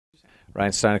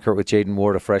Ryan Steinekert with Jayden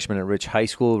Ward, a freshman at Rich High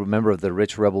School, a member of the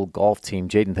Rich Rebel golf team.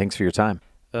 Jayden, thanks for your time.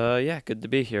 Yeah, good to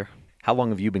be here. How long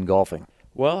have you been golfing?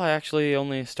 Well, I actually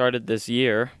only started this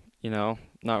year,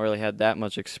 not really had that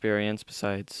much experience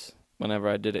besides whenever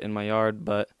I did it in my yard,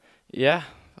 but yeah,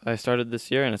 I started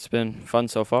this year and it's been fun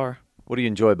so far. What do you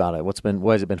enjoy about it?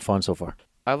 Why has it been fun so far?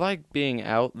 I like being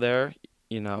out there,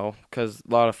 because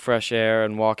a lot of fresh air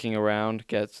and walking around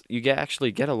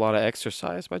actually get a lot of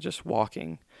exercise by just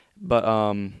walking. But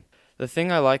the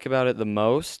thing I like about it the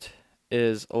most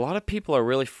is a lot of people are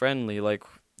really friendly. Like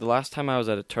the last time I was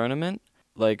at a tournament,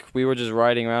 like we were just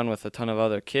riding around with a ton of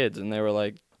other kids and they were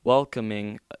like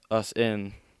welcoming us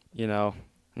in, and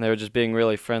they were just being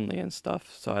really friendly and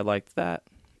stuff. So I liked that.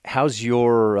 How's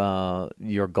your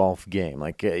golf game?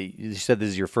 Like you said, this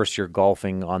is your first year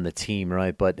golfing on the team,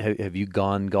 right? But have you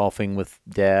gone golfing with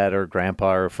dad or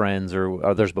grandpa or friends or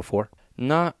others before?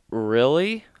 Not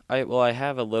really. I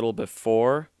have a little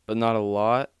before, but not a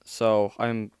lot. So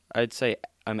I'd say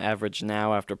I'm average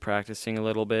now after practicing a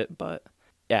little bit, but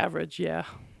average, yeah.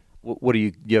 What do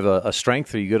you have a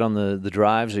strength? Are you good on the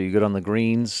drives? Are you good on the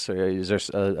greens? Or is there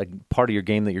a part of your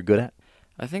game that you're good at?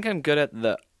 I think I'm good at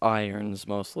the irons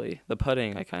mostly. The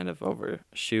putting I kind of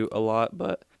overshoot a lot,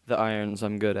 but the irons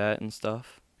I'm good at and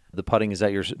stuff. The putting, is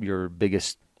that your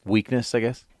biggest weakness, I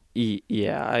guess?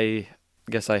 Yeah, I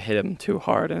guess I hit him too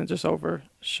hard and it just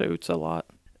overshoots a lot.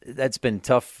 That's been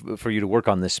tough for you to work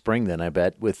on this spring then, I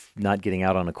bet, with not getting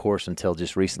out on a course until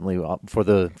just recently for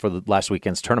the last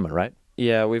weekend's tournament, right?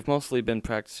 Yeah, we've mostly been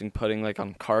practicing putting like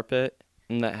on carpet,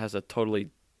 and that has a totally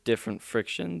different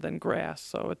friction than grass,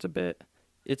 so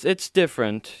it's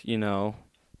different,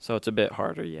 so it's a bit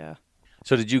harder, yeah.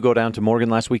 So did you go down to Morgan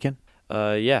last weekend?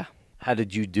 Yeah. How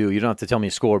did you do? You don't have to tell me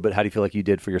a score, but how do you feel like you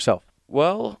did for yourself?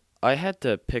 Well, I had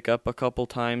to pick up a couple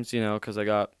times, because I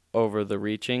got over the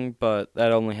reaching, but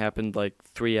that only happened like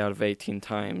 3 out of 18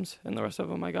 times, and the rest of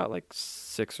them I got like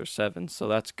 6 or 7, so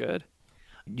that's good.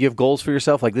 Do you have goals for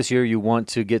yourself? Like this year, you want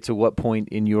to get to what point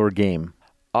in your game?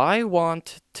 I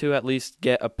want to at least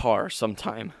get a par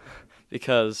sometime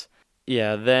because,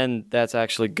 yeah, then that's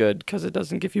actually good because it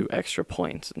doesn't give you extra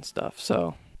points and stuff.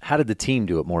 So How did the team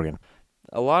do at Morgan?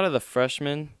 a lot of the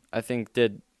freshmen, I think,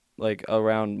 did like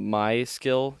around my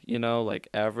skill, like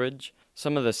average.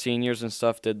 Some of the seniors and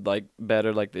stuff did like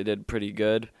better, like they did pretty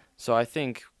good. So I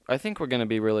think we're going to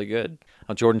be really good.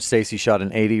 Jordan Stacy shot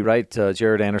an 80, right?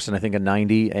 Jared Anderson, I think, a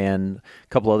 90, and a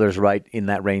couple others right in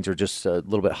that range or just a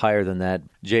little bit higher than that.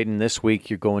 Jayden, this week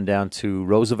you're going down to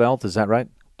Roosevelt, is that right?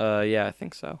 Yeah, I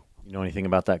think so. You know anything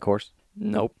about that course?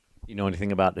 Nope. You know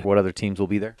anything about what other teams will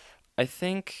be there? I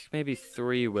think maybe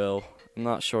 3 will. I'm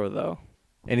not sure, though.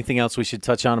 Anything else we should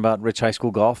touch on about Rich High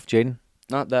School golf, Jayden?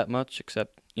 Not that much,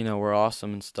 except, we're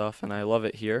awesome and stuff, and I love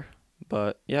it here.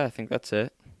 But, yeah, I think that's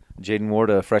it. Jayden Ward,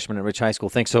 a freshman at Rich High School.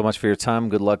 Thanks so much for your time.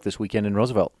 Good luck this weekend in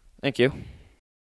Roosevelt. Thank you.